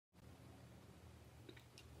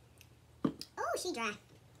she dry.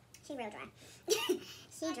 She real dry.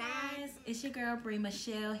 She dry. Hi guys, it's your girl Brie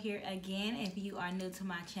Michelle here again. If you are new to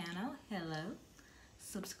my channel, hello,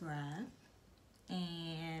 subscribe,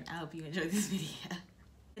 and I hope you enjoy this video.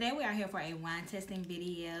 Today we are here for a wine testing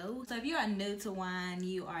video. So if you are new to wine,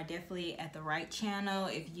 you are definitely at the right channel.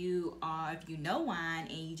 If you know wine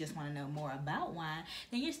and you just want to know more about wine,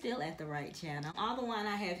 then you're still at the right channel. All the wine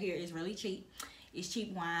I have here is really cheap. It's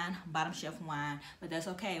cheap wine, bottom shelf wine, but that's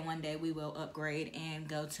okay. One day we will upgrade and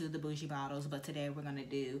go to the bougie bottles, but today we're gonna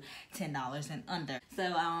do $10 and under. So,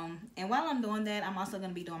 and while I'm doing that, I'm also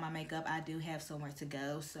gonna be doing my makeup. I do have somewhere to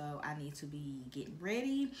go, so I need to be getting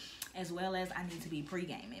ready, as well as I need to be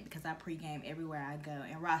pre-gaming because I pre-game everywhere I go.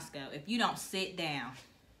 And Roscoe, if you don't sit down,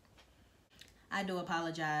 I do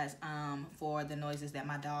apologize for the noises that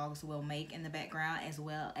my dogs will make in the background, as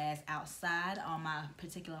well as outside on my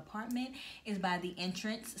particular apartment is by the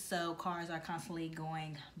entrance, so cars are constantly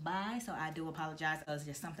going by, so I do apologize. It's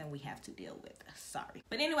just something we have to deal with. Sorry.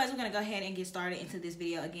 But anyways, we're gonna go ahead and get started into this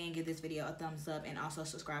video. Again, give this video a thumbs up and also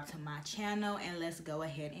subscribe to my channel, and let's go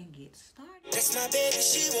ahead and get started. That's my baby,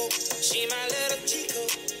 she woke. She my little Chico.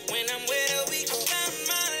 When I'm with her, we go down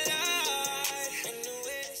my life. And the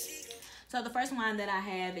way that she go. So the first wine that I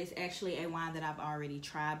have is actually a wine that I've already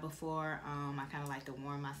tried before. I kind of like to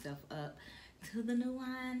warm myself up to the new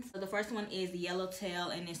wines. So the first one is the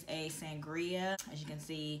Yellowtail, and it's a sangria. As you can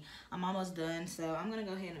see, I'm almost done, so I'm gonna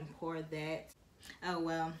go ahead and pour that. Oh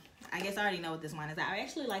well, I guess I already know what this wine is. I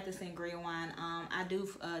actually like the sangria wine. I do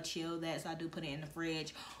chill that, so I do put it in the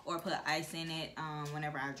fridge or put ice in it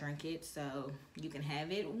whenever I drink it, so you can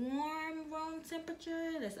have it warm, room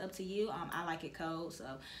temperature. That's up to you. I like it cold, so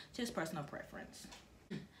just personal preference.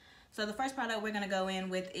 So the first product we're gonna go in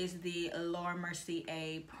with is the Laura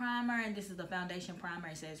Mercier primer, and this is the foundation primer.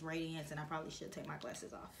 It says Radiance, and I probably should take my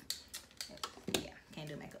glasses off. Yeah, can't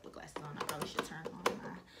do makeup with glasses on. I probably should turn on my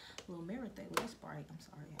little mirror thing. Well, that's bright. I'm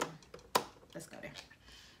sorry, y'all. Let's go there.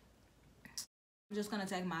 I'm just gonna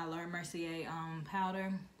take my Laura Mercier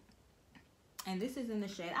powder, and this is in the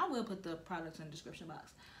shade. I will put the products in the description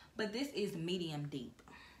box, but this is medium deep,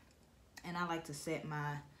 and I like to set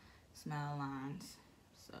my smile lines,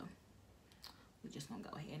 so we're just gonna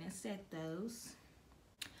go ahead and set those.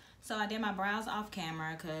 So I did my brows off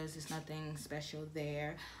camera because there's nothing special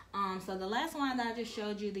there. So the last one that I just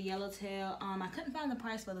showed you, the Yellowtail, I couldn't find the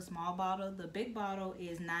price for the small bottle. The big bottle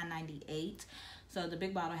is $9.98. So the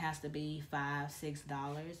big bottle has to be $5,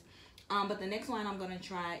 $6. But the next one I'm gonna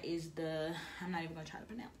try is the, I'm not even gonna try to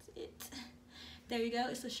pronounce it. There you go,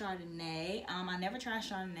 it's a Chardonnay. I never tried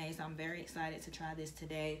Chardonnay, so I'm very excited to try this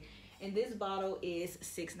today. And this bottle is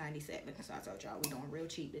 $6.97. So I told y'all we're doing real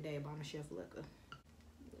cheap today, bottom shelf liquor.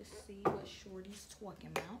 Let's see what Shorty's talking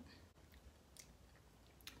about.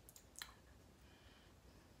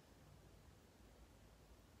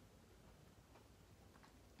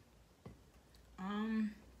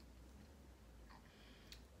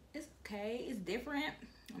 It's okay. It's different.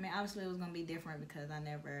 I mean, obviously it was gonna be different because I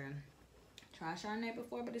never tried Chardonnay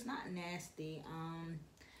before, but it's not nasty.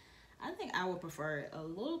 I think I would prefer it a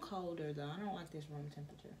little colder though. I don't like this room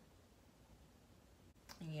temperature.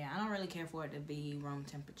 Yeah, I don't really care for it to be room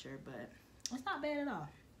temperature, but it's not bad at all.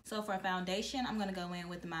 So for foundation, I'm gonna go in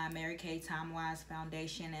with my Mary Kay Time Wise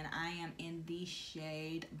foundation, and I am in the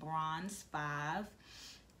shade Bronze 5.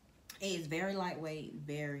 It is very lightweight,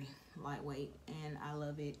 and I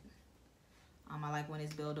love it. I like when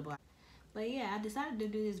it's buildable. But yeah, I decided to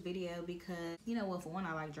do this video because, you know what, for one,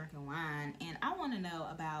 I like drinking wine, and I want to know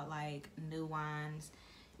about like new wines.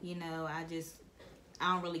 You know, I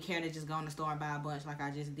don't really care to just go in the store and buy a bunch like I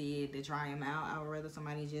just did to try them out. I would rather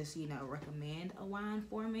somebody just, you know, recommend a wine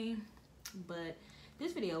for me. But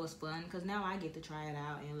this video was fun because now I get to try it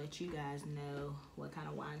out and let you guys know what kind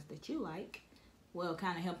of wines that you like. Well,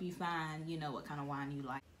 kind of help you find, you know, what kind of wine you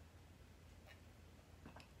like.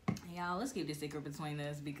 Y'all, let's keep this secret between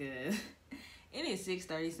us because it is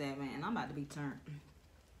 6:37 and I'm about to be turned.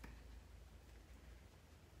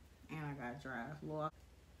 And I gotta drive, Lord.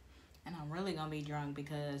 And I'm really gonna be drunk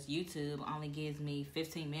because YouTube only gives me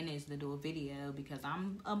 15 minutes to do a video because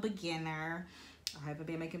I'm a beginner. I haven't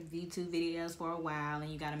been making YouTube videos for a while,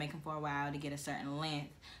 and you gotta make them for a while to get a certain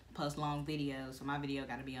length to post long videos. So my video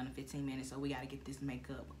gotta be on the 15 minutes, so we gotta get this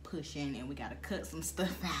makeup pushing and we gotta cut some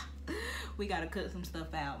stuff out. We gotta cut some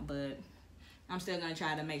stuff out, but I'm still gonna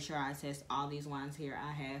try to make sure I test all these wines here.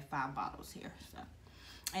 I have 5 bottles here, so.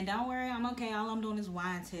 And don't worry, I'm okay. All I'm doing is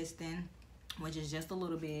wine testing, which is just a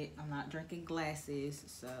little bit. I'm not drinking glasses,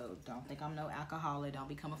 so don't think I'm no alcoholic. Don't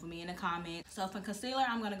be coming for me in the comments. So for concealer,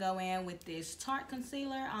 I'm gonna go in with this Tarte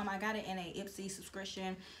concealer. I got it in a Ipsy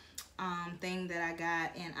subscription. thing that I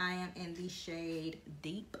got, and I am in the shade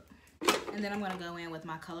Deep. And then I'm going to go in with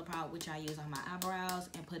my ColourPop, which I use on my eyebrows,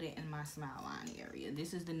 and put it in my smile line area.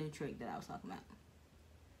 This is the new trick that I was talking about.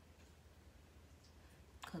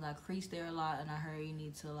 Because I crease there a lot, and I heard you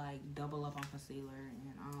need to, like, double up on concealer,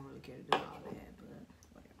 and I don't really care to do all that, but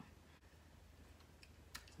whatever.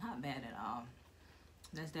 It's not bad at all.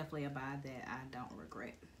 That's definitely a buy that I don't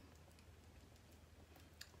regret.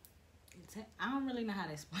 I don't really know how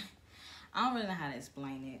to explain. I don't really know how to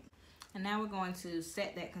explain it. And now we're going to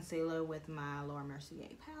set that concealer with my Laura Mercier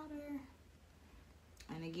powder.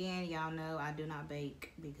 And again, y'all know I do not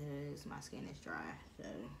bake because my skin is dry. So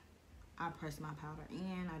I press my powder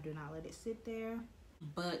in. I do not let it sit there.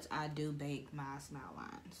 But I do bake my smile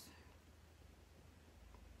lines,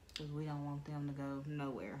 because we don't want them to go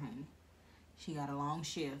nowhere, honey. She got a long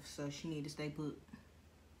shift, so she need to stay put.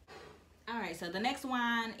 Alright, so the next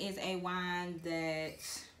wine is a wine that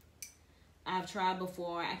I've tried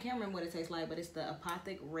before. I can't remember what it tastes like, but it's the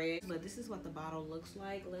Apothic Red. But this is what the bottle looks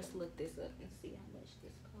like. Let's look this up and see how much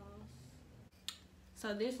this costs.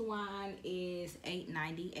 So this wine is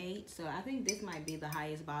 $8.98. So I think this might be the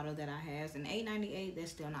highest bottle that I have. And $8.98, that's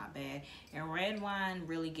still not bad. And red wine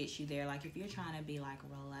really gets you there. Like if you're trying to be like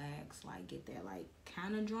relaxed, like get there like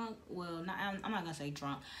kind of drunk. Well, not, I'm not gonna say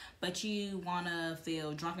drunk, but you want to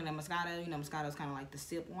feel drunker than Moscato. You know, Moscato is kind of like the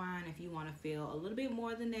sip wine. If you want to feel a little bit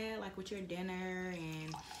more than that, like with your dinner,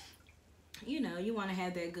 and you know, you want to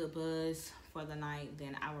have that good buzz for the night,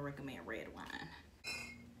 then I would recommend red wine.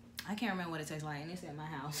 I can't remember what it tastes like, and it's at my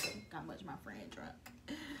house. How much my friend drunk.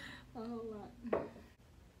 A whole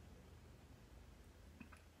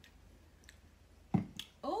lot.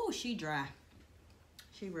 Oh, she dry.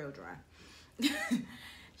 She real dry.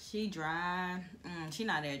 She dry. She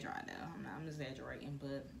not that dry though. I'm exaggerating,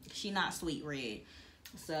 but she not sweet red.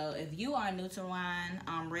 So if you are new to wine,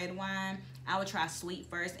 red wine, I would try sweet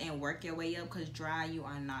first and work your way up, because dry, you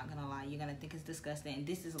are not gonna lie, you're gonna think it's disgusting.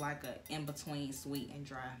 This is like a in between sweet and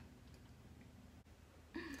dry.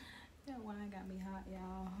 That wine got me hot,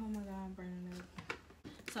 y'all. Oh my god, I'm burning up.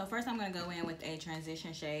 So first I'm gonna go in with a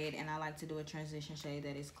transition shade, and I like to do a transition shade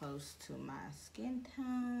that is close to my skin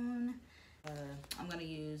tone. I'm gonna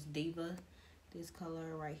use Diva, this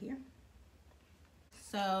color right here.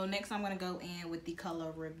 So next I'm gonna go in with the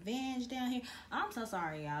color Revenge down here. I'm so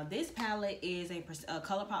sorry, y'all. This palette is a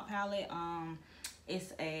ColourPop palette.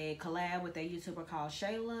 It's a collab with a YouTuber called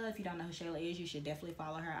Shayla. If you don't know who Shayla is, you should definitely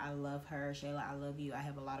follow her. I love her. Shayla, I love you. I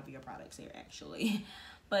have a lot of your products here actually.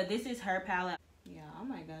 But this is her palette. Yeah, I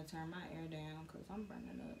might gotta turn my air down because I'm burning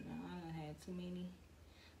up now. I done had too many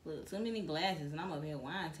glasses, and I'm up here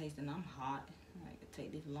wine tasting. I'm hot. I could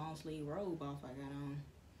take this long sleeve robe off I got on.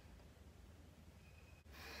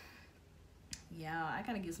 Yeah, I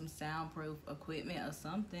gotta get some soundproof equipment or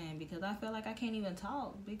something, because I feel like I can't even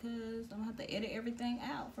talk because I'm gonna have to edit everything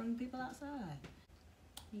out from the people outside.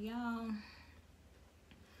 Y'all,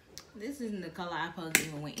 this isn't the color I supposed to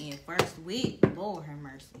even went in first with. Lord have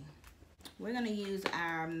mercy. We're gonna use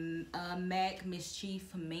our MAC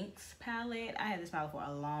Mischief Minx palette. I had this palette for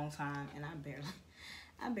a long time, and I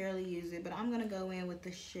barely use it, but I'm gonna go in with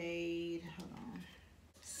the shade, hold on,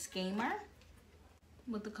 Schemer.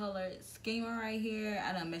 With the color Schemer right here.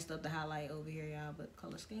 I done messed up the highlight over here, y'all, but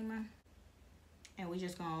color Schemer. And we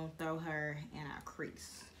just gonna throw her in our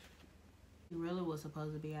crease. It really was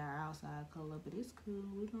supposed to be our outside color, but it's cool.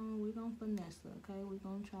 We gonna finesse her, okay? We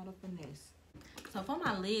gonna try to finesse. So for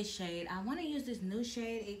my lid shade, I want to use this new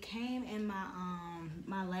shade. It came in my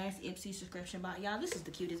my last Ipsy subscription box. Y'all, this is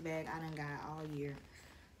the cutest bag I done got all year.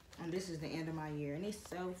 And this is the end of my year, and it's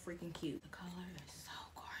so freaking cute. The color is so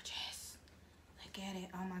gorgeous. Look at it.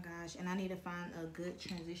 Oh my gosh. And I need to find a good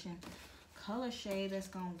transition color shade that's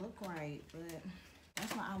gonna look right, but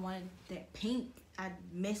that's why I wanted that pink. I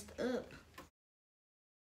messed up.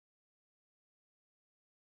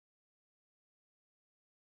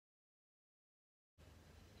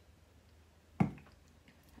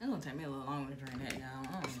 It's gonna take me a little longer to drink that, y'all.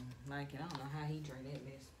 I don't like it. I don't know how he drank that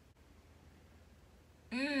mess.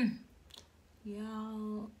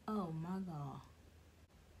 Y'all, oh my god.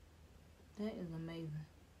 That is amazing.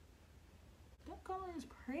 That color is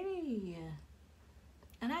pretty.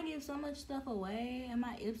 And I give so much stuff away in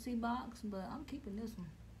my Ipsy box, but I'm keeping this one.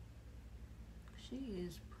 She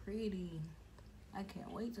is pretty. I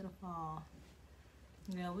can't wait till the fall.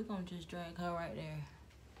 Yeah, we're gonna just drag her right there.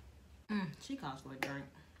 She costs for a drink.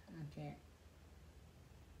 Okay.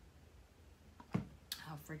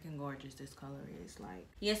 How freaking gorgeous this color is. Like,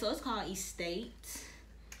 yeah, so it's called Estate.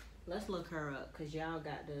 Let's look her up, because y'all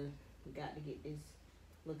got to get this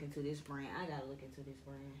look into this brand. I gotta look into this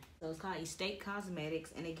brand. So it's called Estate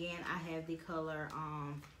Cosmetics, and again, I have the color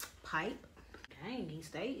Pipe. Dang,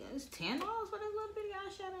 Estate, it's $10 for this little bitty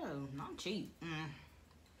eyeshadow. Not cheap.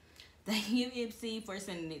 Thank you, Ipsy, for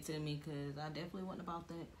sending it to me, because I definitely wasn't about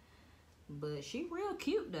that. But she real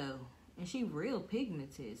cute though, and she real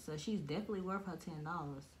pigmented, so she's definitely worth her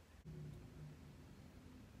 $10.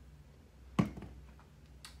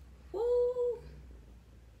 Woo!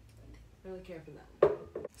 Really careful though.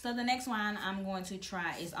 So the next one I'm going to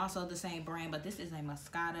try is also the same brand, but this is a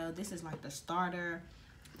Moscato. This is like the starter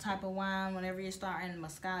type of wine. Whenever you're starting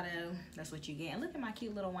Moscato, that's what you get. And look at my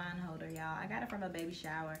cute little wine holder, y'all. I got it from a baby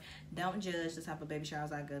shower. Don't judge the type of baby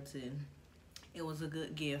showers I go to. It was a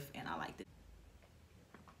good gift, and I liked it.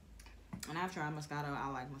 And I've tried Moscato. I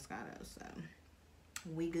like Moscato, so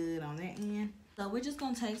we good on that end. So we're just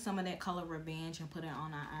gonna take some of that color Revenge and put it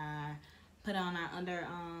on our eye. Put it on our under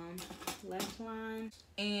lash line.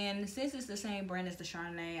 And since it's the same brand as the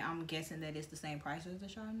Chardonnay, I'm guessing that it's the same price as the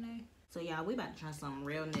Chardonnay. So y'all, we about to try something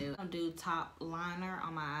real new. I'm gonna do top liner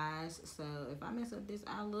on my eyes. So if I mess up this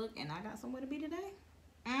eye look and I got somewhere to be today,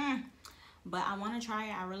 but I want to try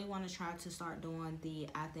it. I really want to try to start doing the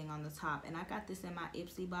eye thing on the top. And I got this in my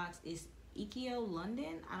Ipsy box. It's Ikeo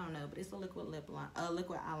London. I don't know, but it's a liquid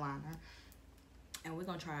liquid eyeliner. And we're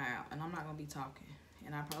gonna try it out. And I'm not gonna be talking.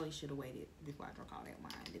 And I probably should have waited before I drank all that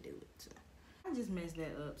wine to do it. So I just messed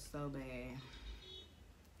that up so bad.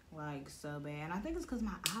 Like, so bad. And I think it's because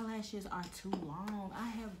my eyelashes are too long. I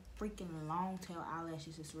have freaking long tail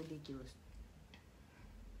eyelashes. It's ridiculous.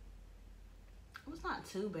 It was not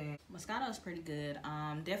too bad. Moscato is pretty good.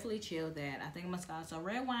 Definitely chill that. I think Moscato. So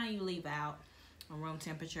red wine you leave out on room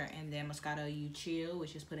temperature, and then Moscato you chill,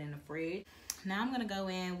 which is put in the fridge. Now I'm gonna go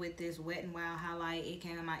in with this Wet n Wild highlight. It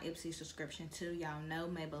came in my Ipsy subscription too. Y'all know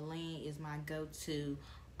Maybelline is my go-to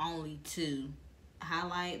only to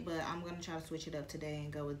highlight, but I'm gonna try to switch it up today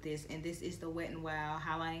and go with this. And this is the Wet n Wild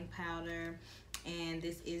highlighting powder, and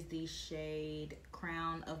this is the shade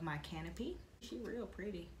Crown of My Canopy. She real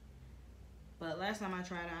pretty, but last time I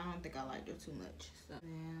tried it, I don't think I liked her too much. So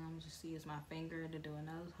then I'm just use my finger to do a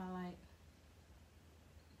nose highlight.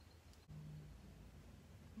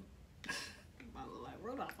 I look like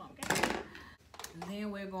Rudolph on camera. And then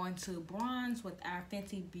we're going to bronze with our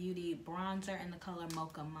Fenty Beauty bronzer in the color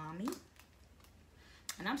Mocha Mommy.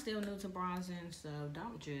 And I'm still new to bronzing, so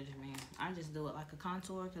don't judge me. I just do it like a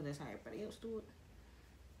contour because that's how everybody else do it.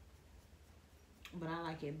 But I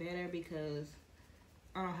like it better because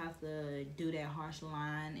I don't have to do that harsh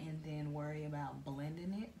line and then worry about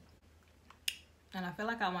blending it. And I feel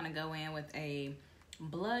like I want to go in with a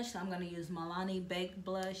blush, so I'm going to use Milani Baked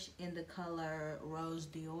Blush in the color Rose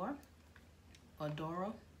Dior or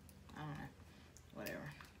Doro. I don't know,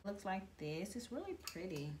 whatever. Looks like this. It's really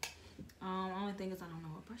pretty. Only thing is I don't know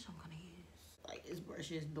what brush I'm going to use. Like, this brush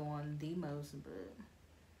is doing the most, but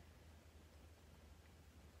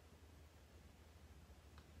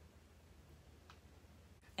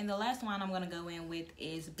and the last one I'm going to go in with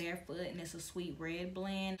is Barefoot, and it's a sweet red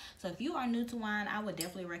blend. So if you are new to wine, I would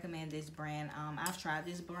definitely recommend this brand. I've tried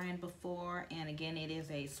this brand before, and again, it is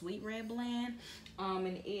a sweet red blend. And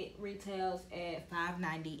it retails at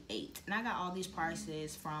 $5.98. And I got all these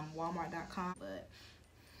prices from Walmart.com, but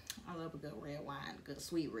I love a good red wine, good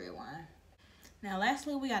sweet red wine. Now,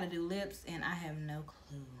 lastly, we got to do lips, and I have no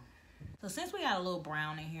clue. So since we got a little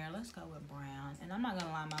brown in here, let's go with brown. And I'm not going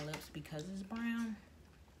to line my lips because it's brown.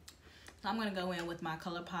 So I'm going to go in with my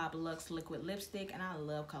ColourPop Luxe Liquid Lipstick. And I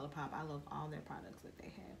love ColourPop. I love all their products that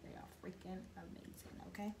they have. They are freaking amazing,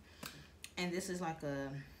 okay? And this is like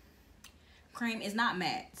a cream. It's not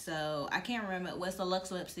matte. So I can't remember. Well, it's a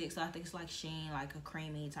Luxe lipstick. So I think it's like Sheen, like a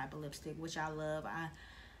creamy type of lipstick, which I love.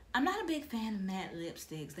 I'm not a big fan of matte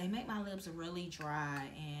lipsticks. They make my lips really dry.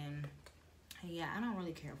 And yeah, I don't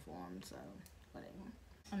really care for them. So whatever.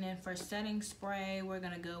 And then for setting spray, we're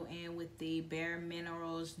going to go in with the Bare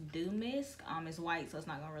Minerals Dew Mist. It's white, so it's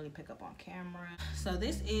not going to really pick up on camera. So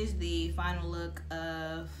this is the final look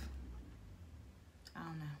of, I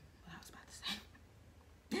don't know what I was about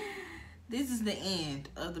to say. This is the end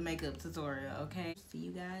of the makeup tutorial, okay? See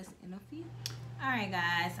you guys in a few. Alright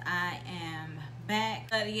guys, I am back.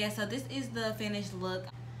 But yeah, so this is the finished look.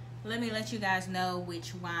 Let me let you guys know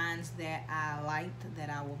which wines that I liked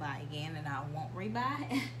that I will buy again and I won't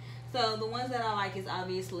rebuy. So the ones that I like is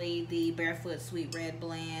obviously the Barefoot Sweet Red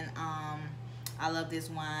Blend. I love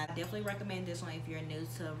this wine. I definitely recommend this one if you're new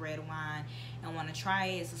to red wine and want to try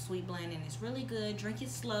it. It's a sweet blend and it's really good. Drink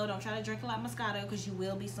it slow. Don't try to drink it like Moscato because you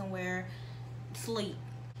will be somewhere asleep.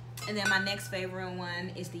 And then my next favorite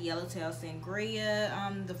one is the Yellowtail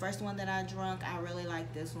Sangria. The first one that I drunk, I really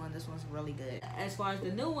like this one. This one's really good. As far as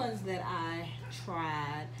the new ones that I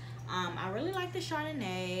tried, I really like the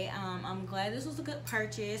Chardonnay. I'm glad this was a good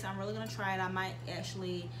purchase. I'm really gonna try it. I might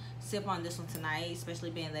actually sip on this one tonight,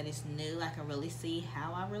 especially being that it's new. I can really see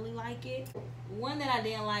how I really like it. One that I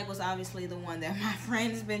didn't like was obviously the one that my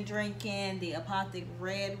friend's been drinking, the Apothic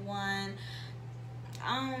Red one.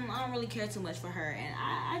 I don't really care too much for her, and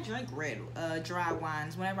I drink red dry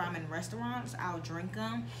wines whenever I'm in restaurants. I'll drink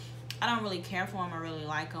them. I don't really care for them or really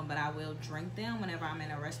like them, but I will drink them whenever I'm in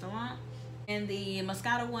a restaurant. And the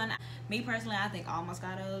Moscato one, me personally, I think all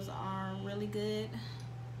Moscatos are really good.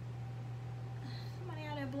 Somebody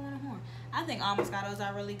out there blowing a horn. I think all Moscatos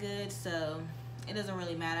are really good, so it doesn't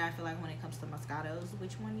really matter. I feel like when it comes to Moscatos,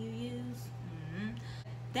 which one you use.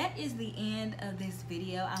 That is the end of this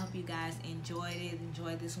video. I hope you guys enjoyed it,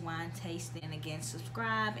 enjoyed this wine tasting. And again,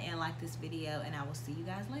 subscribe and like this video, and I will see you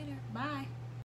guys later. Bye.